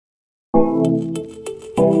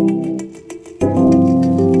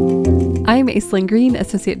I'm Aislinn Green,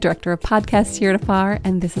 Associate Director of Podcasts here at Afar,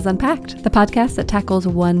 and this is Unpacked, the podcast that tackles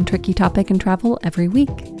one tricky topic in travel every week.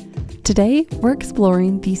 Today, we're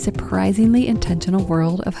exploring the surprisingly intentional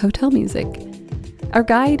world of hotel music. Our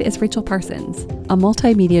guide is Rachel Parsons, a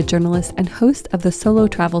multimedia journalist and host of the solo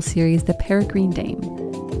travel series The Peregrine Dame.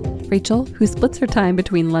 Rachel, who splits her time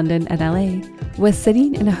between London and LA, was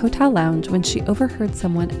sitting in a hotel lounge when she overheard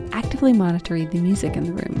someone actively monitoring the music in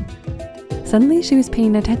the room. Suddenly, she was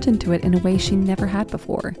paying attention to it in a way she never had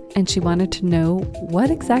before, and she wanted to know what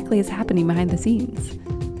exactly is happening behind the scenes.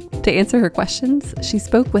 To answer her questions, she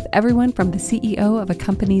spoke with everyone from the CEO of a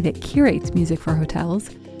company that curates music for hotels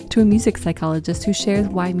to a music psychologist who shares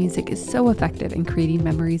why music is so effective in creating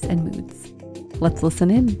memories and moods. Let's listen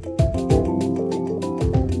in.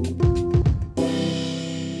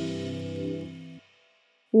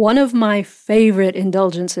 One of my favorite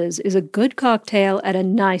indulgences is a good cocktail at a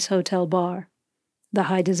nice hotel bar. The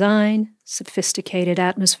high design, sophisticated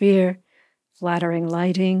atmosphere, flattering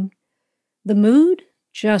lighting. The mood,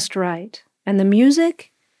 just right. And the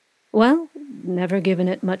music, well, never given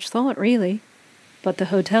it much thought, really. But the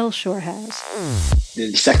hotel sure has.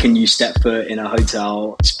 The second you step foot in a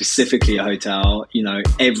hotel, specifically a hotel,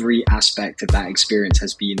 every aspect of that experience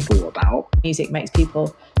has been thought about. Music makes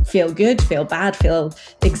people feel good, feel bad, feel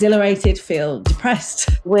exhilarated, feel depressed.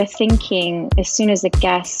 We're thinking as soon as a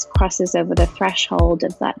guest crosses over the threshold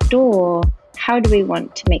of that door, how do we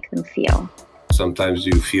want to make them feel? Sometimes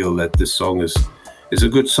you feel that this song is a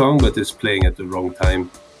good song, but it's playing at the wrong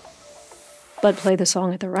time. But play the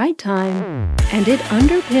song at the right time, and it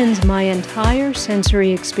underpins my entire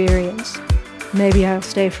sensory experience. Maybe I'll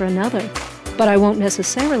stay for another, but I won't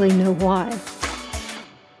necessarily know why.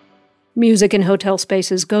 Music in hotel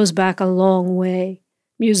spaces goes back a long way.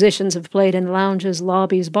 Musicians have played in lounges,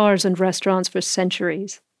 lobbies, bars, and restaurants for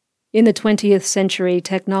centuries. In the 20th century,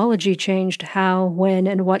 technology changed how, when,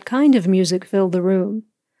 and what kind of music filled the room.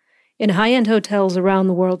 In high-end hotels around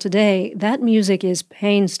the world today, that music is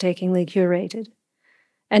painstakingly curated.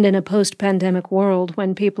 And in a post-pandemic world,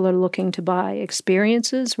 when people are looking to buy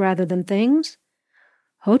experiences rather than things,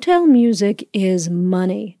 hotel music is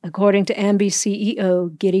money, according to Ambi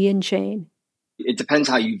CEO Gideon Chain. It depends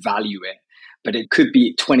how you value it, but it could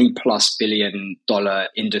be $20+ billion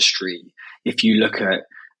industry if you look at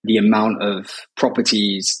the amount of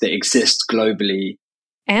properties that exist globally.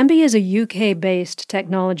 Ambi is a UK-based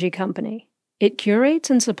technology company. It curates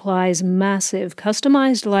and supplies massive,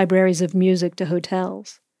 customized libraries of music to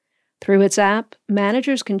hotels. Through its app,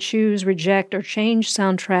 managers can choose, reject, or change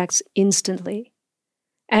soundtracks instantly.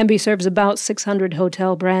 Ambi serves about 600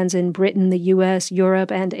 hotel brands in Britain, the US,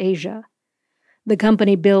 Europe, and Asia. The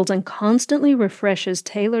company builds and constantly refreshes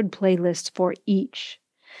tailored playlists for each.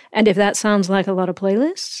 And if that sounds like a lot of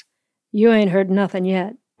playlists, you ain't heard nothing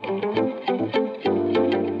yet.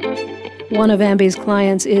 One of Ambi's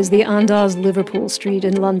clients is the Andaz Liverpool Street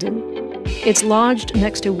in London. It's lodged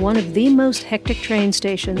next to one of the most hectic train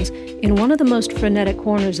stations in one of the most frenetic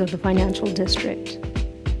corners of the financial district.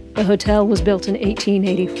 The hotel was built in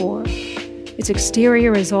 1884. Its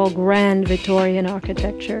exterior is all grand Victorian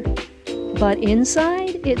architecture. But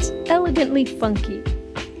inside, it's elegantly funky,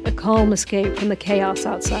 a calm escape from the chaos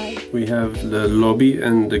outside. We have the lobby,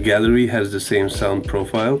 and the gallery has the same sound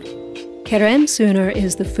profile. Kerem Suner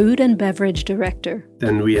is the food and beverage director.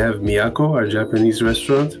 Then we have Miyako, our Japanese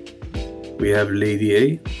restaurant. We have Lady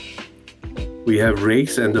A. We have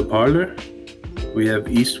Rakes and the Parlor. We have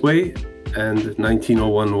Eastway and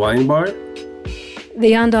 1901 Wine Bar.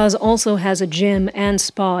 The Andaz also has a gym and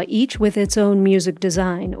spa, each with its own music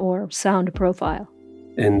design or sound profile.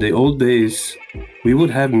 In the old days, we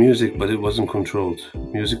would have music, but it wasn't controlled.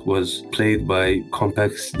 Music was played by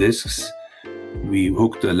compact discs. We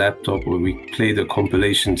hooked a laptop or we played a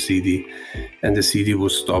compilation CD, and the CD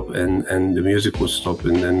would stop and the music would stop,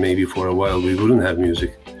 and then maybe for a while we wouldn't have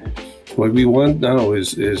music. What we want now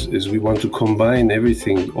is we want to combine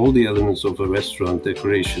everything, all the elements of a restaurant,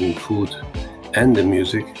 decoration, food, and the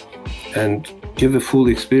music, and give a full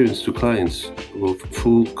experience to clients, a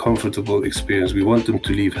full, comfortable experience. We want them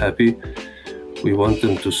to leave happy. We want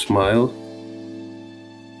them to smile.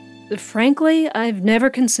 Frankly, I've never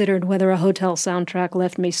considered whether a hotel soundtrack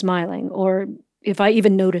left me smiling, or if I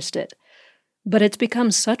even noticed it. But it's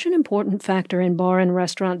become such an important factor in bar and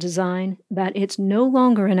restaurant design that it's no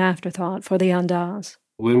longer an afterthought for the Andaz.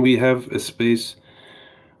 When we have a space,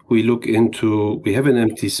 we have an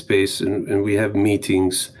empty space and we have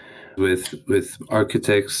meetings with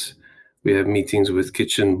architects, we have meetings with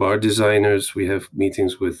kitchen bar designers, we have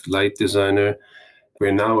meetings with light designer.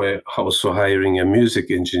 We're now also hiring a music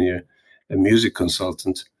engineer. a music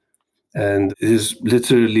consultant. And it is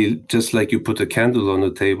literally just like you put a candle on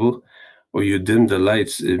the table or you dim the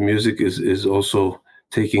lights. Music is also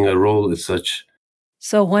taking a role as such.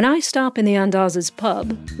 So when I stop in the Andaz's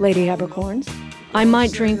pub, Lady Abercorn's, I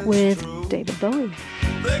might drink with David Bowie.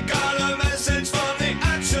 They got a message from the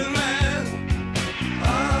action man.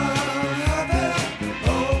 I'm happy,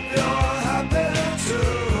 hope you're happy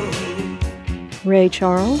too. Ray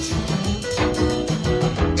Charles.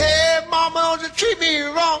 Hey, mama, don't you treat me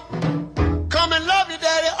wrong. Come and love you,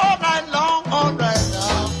 daddy, all night long, all night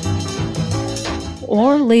long.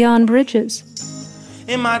 Or Leon Bridges.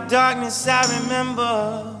 In my darkness, I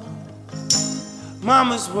remember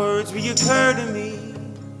Mama's words reoccur to me.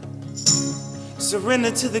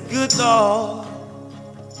 Surrender to the good Lord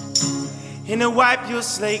and to wipe your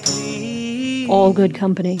slate clean. All good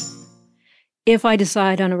company. If I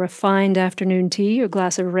decide on a refined afternoon tea or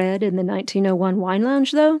glass of red in the 1901 wine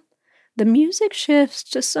lounge, though, the music shifts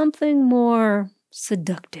to something more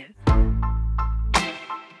seductive.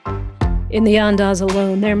 In the Andaz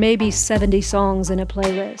alone, there may be 70 songs in a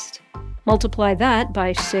playlist. Multiply that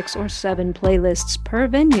by 6 or 7 playlists per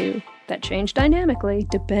venue that change dynamically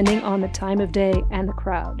depending on the time of day and the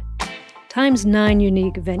crowd, times 9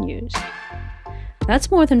 unique venues.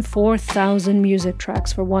 That's more than 4,000 music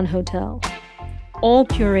tracks for one hotel, all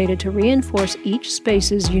curated to reinforce each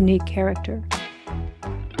space's unique character.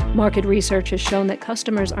 Market research has shown that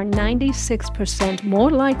customers are 96%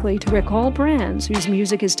 more likely to recall brands whose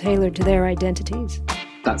music is tailored to their identities.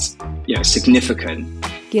 That's significant.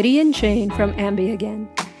 Gideon Chain from Ambi again.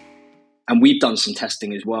 And we've done some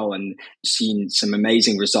testing as well and seen some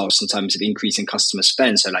amazing results in terms of increasing customer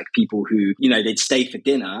spend. So like people who, they'd stay for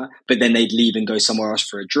dinner, but then they'd leave and go somewhere else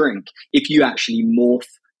for a drink. If you actually morph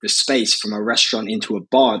the space from a restaurant into a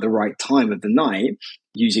bar at the right time of the night,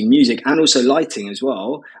 using music and also lighting as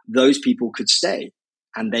well, those people could stay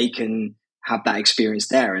and they can have that experience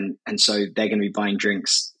there. And so they're going to be buying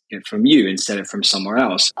drinks from you instead of from somewhere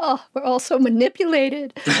else. Oh, we're all so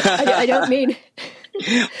manipulated. I don't mean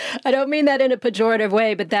that in a pejorative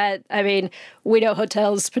way, but we know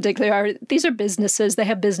hotels particularly these are businesses. They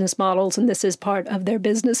have business models, and this is part of their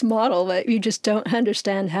business model. But you just don't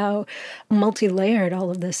understand how multi-layered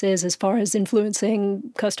all of this is as far as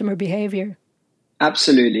influencing customer behavior.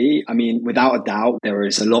 Absolutely. Without a doubt, there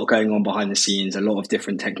is a lot going on behind the scenes, a lot of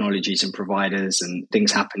different technologies and providers and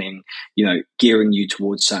things happening, gearing you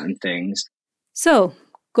towards certain things. So,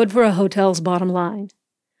 good for a hotel's bottom line.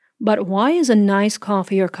 But why is a nice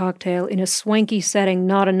coffee or cocktail in a swanky setting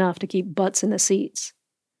not enough to keep butts in the seats?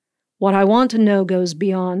 What I want to know goes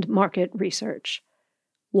beyond market research.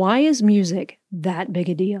 Why is music that big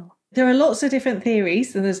a deal? There are lots of different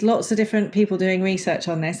theories, and there's lots of different people doing research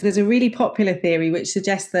on this. There's a really popular theory which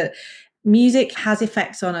suggests that music has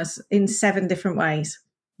effects on us in 7 different ways.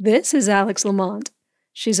 This is Alex Lamont.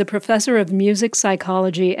 She's a professor of music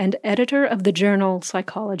psychology and editor of the journal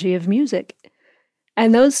Psychology of Music.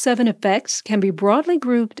 And those 7 effects can be broadly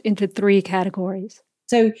grouped into 3 categories.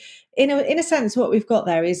 So in a sense, what we've got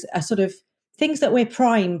there is a sort of things that we're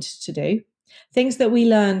primed to do, things that we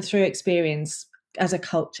learn through experience as a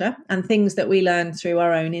culture, and things that we learn through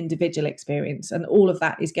our own individual experience. And all of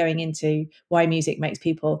that is going into why music makes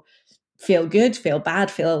people feel good, feel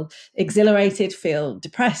bad, feel exhilarated, feel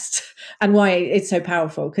depressed, and why it's so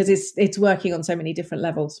powerful, because it's working on so many different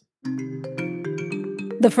levels.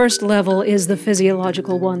 The first level is the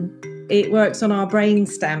physiological one. It works on our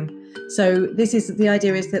brainstem. So the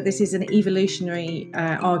idea is that this is an evolutionary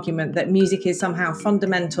argument that music is somehow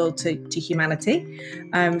fundamental to humanity,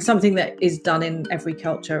 something that is done in every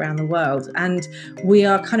culture around the world. And we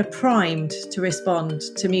are kind of primed to respond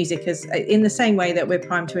to music as in the same way that we're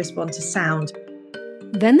primed to respond to sound.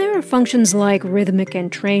 Then there are functions like rhythmic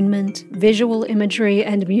entrainment, visual imagery,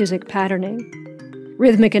 and music patterning.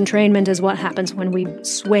 Rhythmic entrainment is what happens when we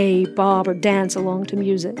sway, bob, or dance along to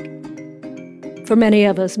music. For many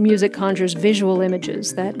of us, music conjures visual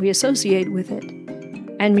images that we associate with it.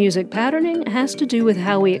 And music patterning has to do with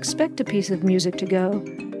how we expect a piece of music to go,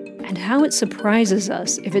 and how it surprises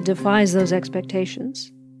us if it defies those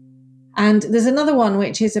expectations. And there's another one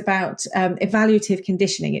which is about evaluative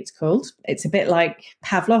conditioning, it's called. It's a bit like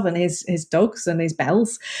Pavlov and his dogs and his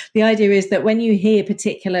bells. The idea is that when you hear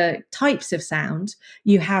particular types of sound,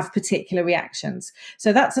 you have particular reactions.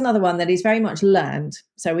 So that's another one that is very much learned.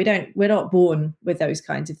 So we're not born with those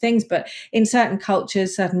kinds of things, but in certain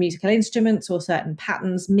cultures, certain musical instruments or certain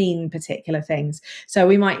patterns mean particular things. So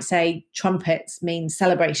we might say trumpets mean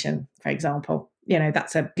celebration, for example.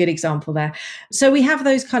 That's a good example there. So we have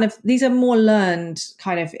those these are more learned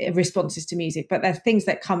kind of responses to music, but they're things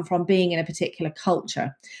that come from being in a particular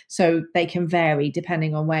culture. So they can vary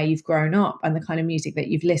depending on where you've grown up and the kind of music that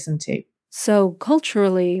you've listened to. So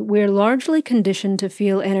culturally, we're largely conditioned to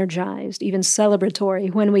feel energized, even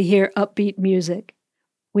celebratory, when we hear upbeat music.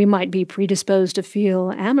 We might be predisposed to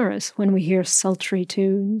feel amorous when we hear sultry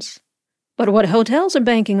tunes. But what hotels are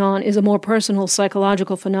banking on is a more personal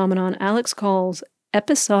psychological phenomenon Alex calls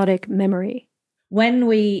episodic memory. When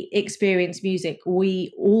we experience music,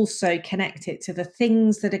 we also connect it to the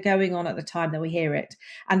things that are going on at the time that we hear it.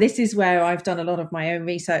 And this is where I've done a lot of my own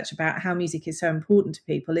research about how music is so important to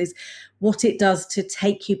people, is what it does to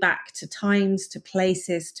take you back to times, to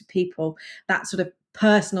places, to people, that sort of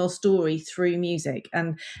personal story through music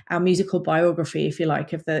and our musical biography, if you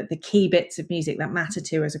like, of the key bits of music that matter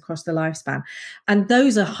to us across the lifespan. And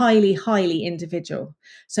those are highly, highly individual.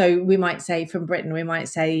 So we might say from Britain, we might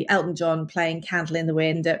say Elton John playing Candle in the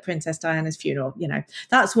Wind at Princess Diana's funeral.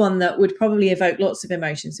 That's one that would probably evoke lots of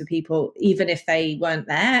emotions for people, even if they weren't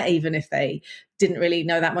there, even if they didn't really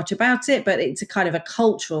know that much about it, but it's a kind of a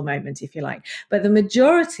cultural moment, if you like. But the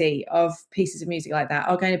majority of pieces of music like that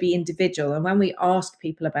are going to be individual. And when we ask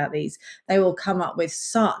people about these, they will come up with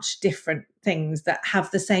such different things that have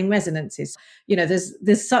the same resonances.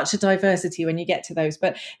 There's such a diversity when you get to those,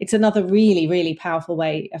 but it's another really, really powerful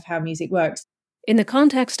way of how music works. In the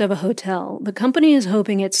context of a hotel, the company is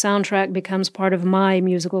hoping its soundtrack becomes part of my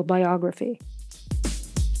musical biography.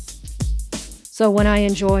 So when I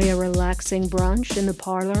enjoy a relaxing brunch in the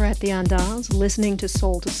parlor at the Andaz, listening to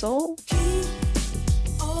Soul to Soul,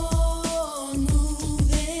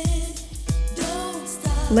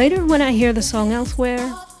 later when I hear the song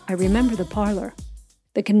elsewhere, I remember the parlor.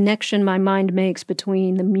 The connection my mind makes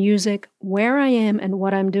between the music, where I am, and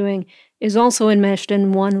what I'm doing is also enmeshed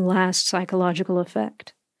in one last psychological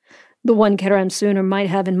effect. The one Kerem Sooner might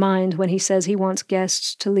have in mind when he says he wants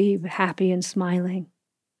guests to leave happy and smiling.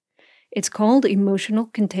 It's called emotional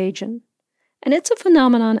contagion, and it's a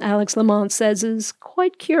phenomenon Alex Lamont says is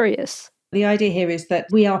quite curious. The idea here is that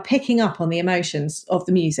we are picking up on the emotions of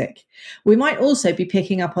the music. We might also be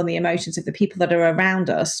picking up on the emotions of the people that are around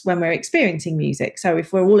us when we're experiencing music. So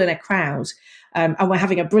if we're all in a crowd and we're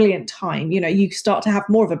having a brilliant time, you start to have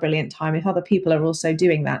more of a brilliant time if other people are also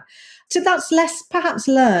doing that. So that's less perhaps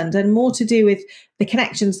learned and more to do with the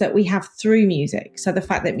connections that we have through music. So the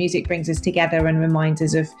fact that music brings us together and reminds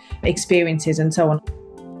us of experiences and so on.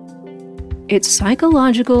 It's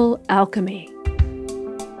psychological alchemy.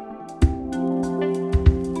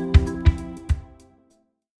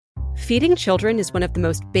 Feeding children is one of the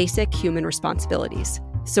most basic human responsibilities.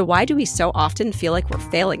 So why do we so often feel like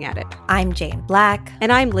we're failing at it? I'm Jane Black.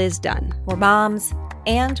 And I'm Liz Dunn. We're moms,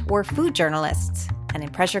 and we're food journalists. And in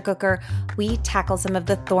Pressure Cooker, we tackle some of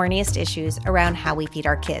the thorniest issues around how we feed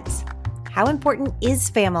our kids. How important is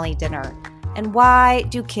family dinner? And why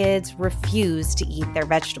do kids refuse to eat their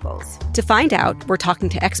vegetables? To find out, we're talking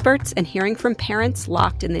to experts and hearing from parents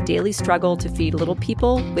locked in the daily struggle to feed little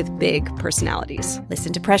people with big personalities.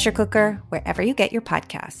 Listen to Pressure Cooker wherever you get your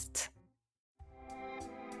podcasts.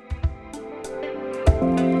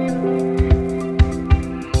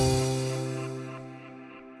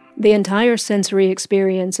 The entire sensory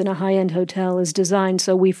experience in a high-end hotel is designed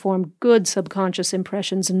so we form good subconscious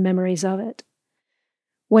impressions and memories of it.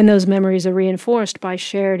 When those memories are reinforced by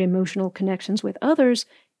shared emotional connections with others,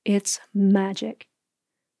 it's magic.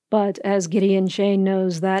 But as Gideon Shane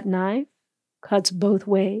knows, that knife cuts both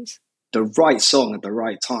ways. The right song at the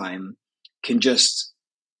right time can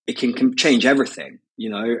change everything,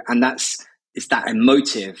 and it's that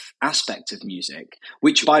emotive aspect of music,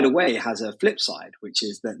 which, by the way, has a flip side, which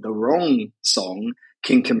is that the wrong song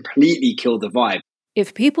can completely kill the vibe.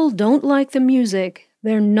 If people don't like the music,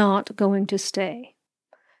 they're not going to stay.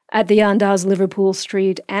 At the Andaz Liverpool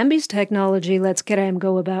Street, Ambi's technology lets Kerem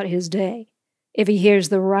go about his day. If he hears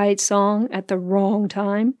the right song at the wrong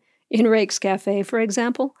time, in Rake's Cafe, for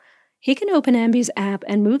example, he can open Ambi's app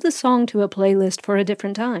and move the song to a playlist for a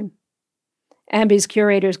different time. Ambi's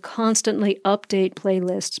curators constantly update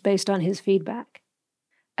playlists based on his feedback.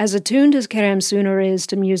 As attuned as Kerem Sooner is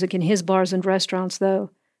to music in his bars and restaurants,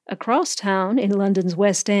 though, across town in London's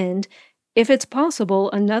West End, if it's possible,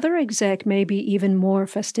 another exec may be even more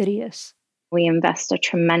fastidious. We invest a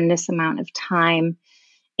tremendous amount of time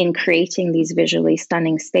in creating these visually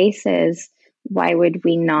stunning spaces. Why would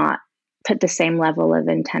we not put the same level of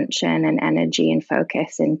intention and energy and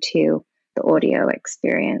focus into the audio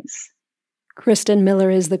experience? Kristen Miller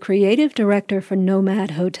is the creative director for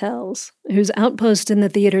Nomad Hotels, whose outpost in the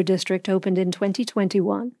theater district opened in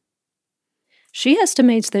 2021. She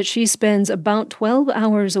estimates that she spends about 12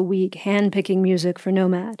 hours a week handpicking music for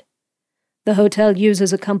Nomad. The hotel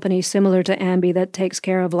uses a company similar to Ambi that takes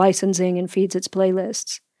care of licensing and feeds its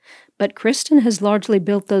playlists. But Kristen has largely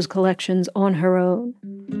built those collections on her own.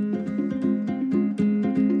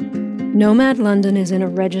 Nomad London is in a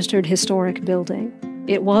registered historic building.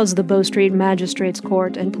 It was the Bow Street Magistrates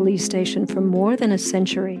Court and police station for more than a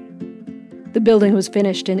century. The building was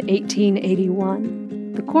finished in 1881.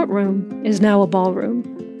 The courtroom is now a ballroom.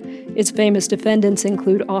 Its famous defendants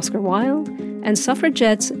include Oscar Wilde and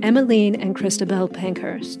suffragettes Emmeline and Christabel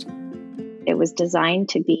Pankhurst. It was designed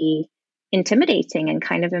to be intimidating and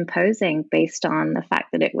kind of imposing based on the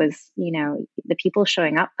fact that it was, the people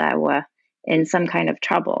showing up there were in some kind of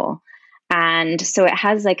trouble. And so it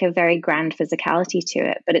has like a very grand physicality to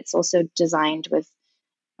it, but it's also designed with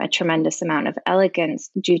a tremendous amount of elegance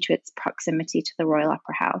due to its proximity to the Royal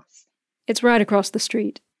Opera House. It's right across the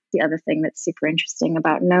street. The other thing that's super interesting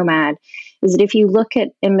about Nomad is that if you look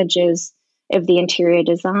at images of the interior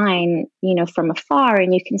design, from afar,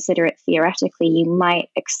 and you consider it theoretically, you might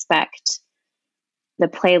expect the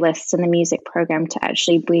playlists and the music program to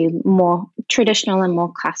actually be more traditional and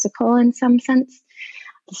more classical in some sense.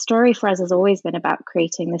 The story for us has always been about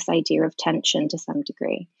creating this idea of tension to some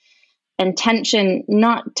degree. And tension,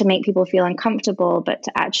 not to make people feel uncomfortable, but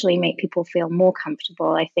to actually make people feel more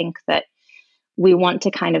comfortable. I think that we want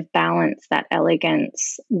to kind of balance that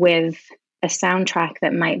elegance with a soundtrack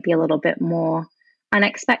that might be a little bit more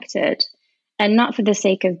unexpected. And not for the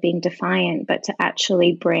sake of being defiant, but to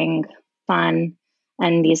actually bring fun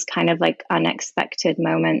and these kind of like unexpected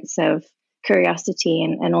moments of curiosity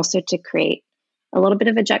and also to create a little bit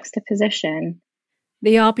of a juxtaposition.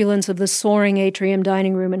 The opulence of the soaring atrium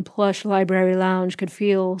dining room and plush library lounge could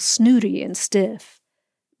feel snooty and stiff,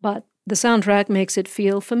 but the soundtrack makes it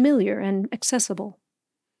feel familiar and accessible.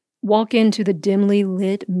 Walk into the dimly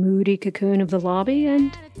lit, moody cocoon of the lobby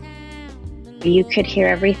and you could hear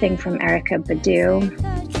everything from Erykah Badu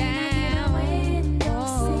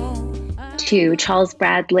to Charles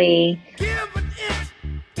Bradley.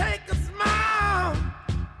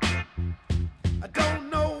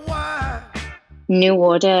 New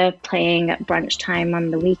Order playing at brunch time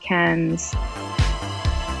on the weekends.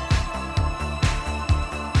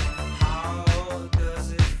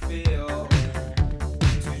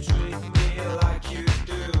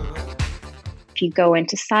 If you go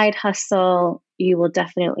into Side Hustle, you will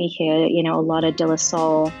definitely hear, a lot of De La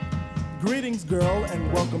Soul. Greetings, girl,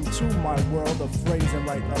 and welcome to my world of phrasing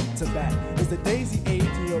right up to bat. It's the daisy age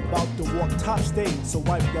and you're about to walk top stage, so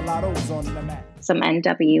wipe your lottos on the mat. Some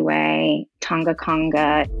NWA, Tonga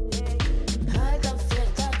Conga.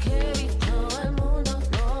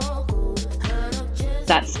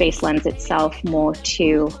 That space lends itself more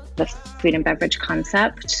to the food and beverage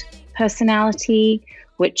concept personality,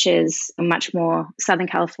 which is much more Southern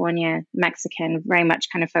California, Mexican, very much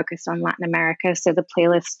kind of focused on Latin America. So the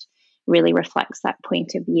playlist really reflects that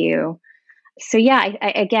point of view. So yeah,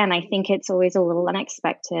 I think it's always a little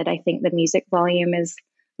unexpected. I think the music volume is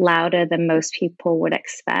louder than most people would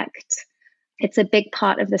expect. It's a big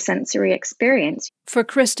part of the sensory experience. For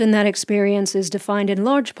Kristen, that experience is defined in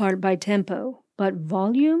large part by tempo, but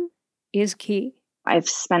volume is key. I've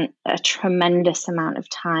spent a tremendous amount of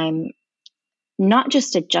time not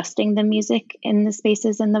just adjusting the music in the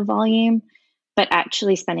spaces and the volume, but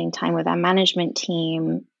actually spending time with our management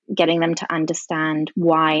team, getting them to understand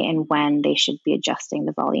why and when they should be adjusting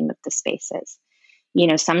the volume of the spaces.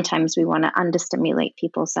 Sometimes we want to understimulate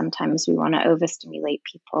people, sometimes we want to overstimulate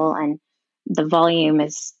people, and the volume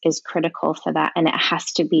is critical for that, and it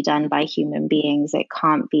has to be done by human beings.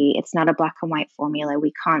 It's not a black and white formula.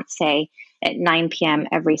 We can't say at 9 p.m.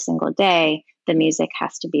 every single day, the music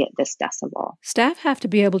has to be at this decibel. Staff have to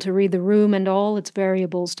be able to read the room and all its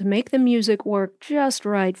variables to make the music work just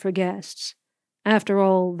right for guests. After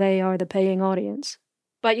all, they are the paying audience.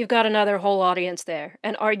 But you've got another whole audience there,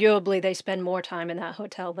 and arguably they spend more time in that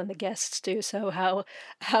hotel than the guests do. So how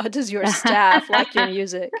does your staff like your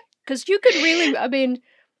music? Because you could really,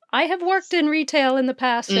 I have worked in retail in the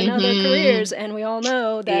past in other careers, and we all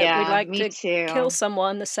know that we'd like to kill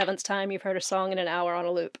someone the 7th time you've heard a song in an hour on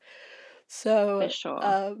a loop. So, for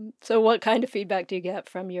sure. So what kind of feedback do you get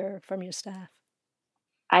from your staff?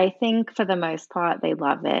 I think for the most part, they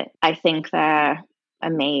love it. I think they're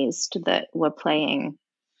amazed that we're playing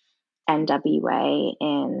NWA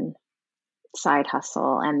in Side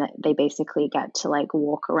Hustle and that they basically get to like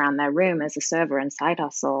walk around their room as a server in Side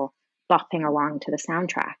Hustle, bopping along to the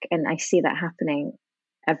soundtrack. And I see that happening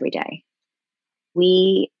every day.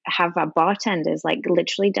 We have our bartenders like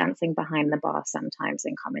literally dancing behind the bar sometimes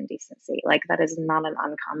in common decency. Like that is not an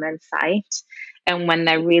uncommon sight. And when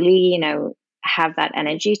they're really, have that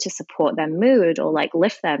energy to support their mood or like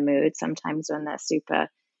lift their mood, sometimes when they're super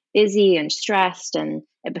busy and stressed and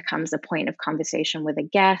it becomes a point of conversation with a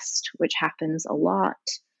guest, which happens a lot,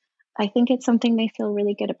 I think it's something they feel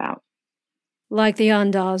really good about. Like the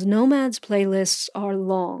Andaz, Nomad's playlists are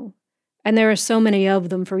long. And there are so many of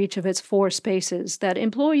them for each of its 4 spaces that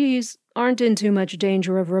employees aren't in too much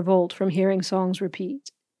danger of revolt from hearing songs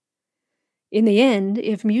repeat. In the end,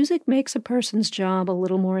 if music makes a person's job a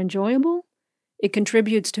little more enjoyable, it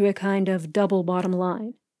contributes to a kind of double bottom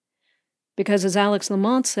line. Because as Alex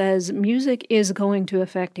Lamont says, music is going to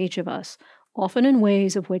affect each of us, often in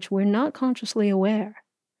ways of which we're not consciously aware.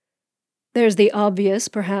 There's the obvious,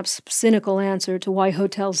 perhaps cynical answer to why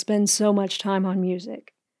hotels spend so much time on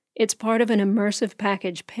music. It's part of an immersive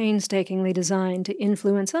package painstakingly designed to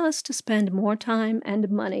influence us to spend more time and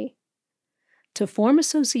money, to form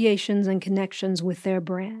associations and connections with their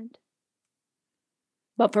brand.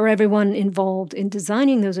 But for everyone involved in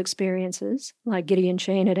designing those experiences, like Gideon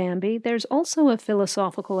Shane at Ambi, there's also a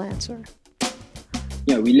philosophical answer.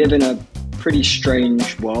 We live in a pretty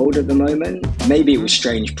strange world at the moment. Maybe it was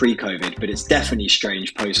strange pre-COVID, but it's definitely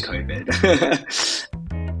strange post-COVID.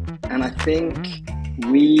 And I think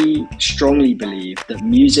we strongly believe that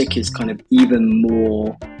music is kind of even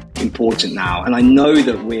more important now. And I know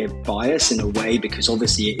that we're biased in a way because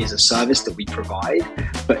obviously it is a service that we provide,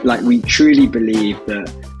 but like we truly believe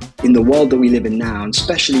that in the world that we live in now, and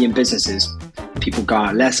especially in businesses, people go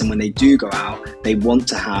out less, and when they do go out, they want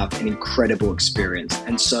to have an incredible experience.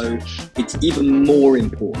 And so it's even more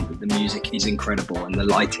important that the music is incredible and the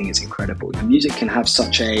lighting is incredible. The music can have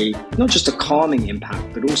such a, not just a calming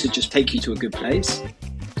impact, but also just take you to a good place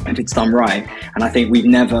if it's done right. And I think we've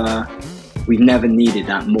never needed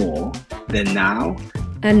that more than now.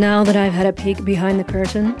 And now that I've had a peek behind the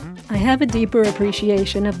curtain, I have a deeper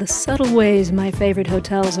appreciation of the subtle ways my favorite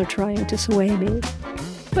hotels are trying to sway me.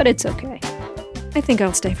 But it's okay. I think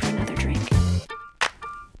I'll stay for another drink.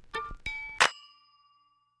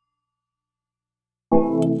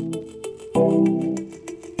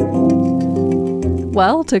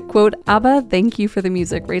 Well, to quote ABBA, thank you for the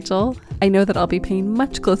music, Rachel. I know that I'll be paying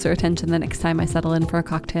much closer attention the next time I settle in for a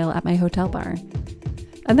cocktail at my hotel bar.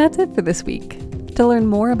 And that's it for this week. To learn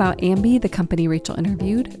more about Ambi, the company Rachel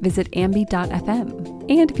interviewed, visit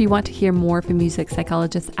ambi.fm. And if you want to hear more from music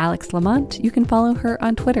psychologist Alex Lamont, you can follow her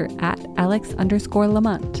on Twitter at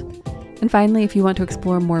Alex_Lamont. And finally, if you want to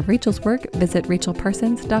explore more of Rachel's work, visit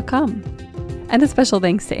rachelparsons.com. And a special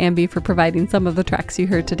thanks to Ambi for providing some of the tracks you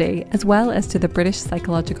heard today, as well as to the British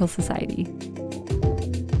Psychological Society.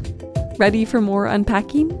 Ready for more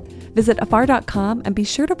unpacking? Visit afar.com and be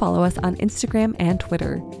sure to follow us on Instagram and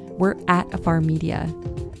Twitter. We're at Afar Media.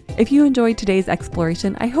 If you enjoyed today's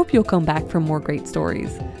exploration, I hope you'll come back for more great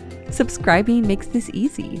stories. Subscribing makes this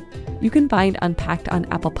easy. You can find Unpacked on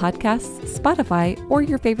Apple Podcasts, Spotify, or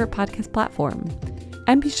your favorite podcast platform.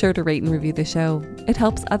 And be sure to rate and review the show. It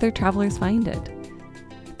helps other travelers find it.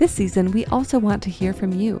 This season, we also want to hear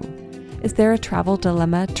from you. Is there a travel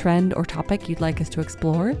dilemma, trend, or topic you'd like us to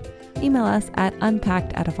explore? Email us at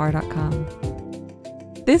unpacked@afar.com.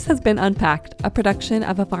 This has been Unpacked, a production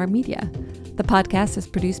of Afar Media. The podcast is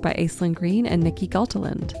produced by Aislinn Green and Nikki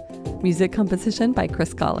Galteland. Music composition by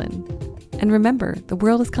Chris Gollin. And remember, the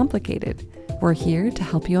world is complicated. We're here to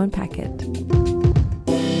help you unpack it.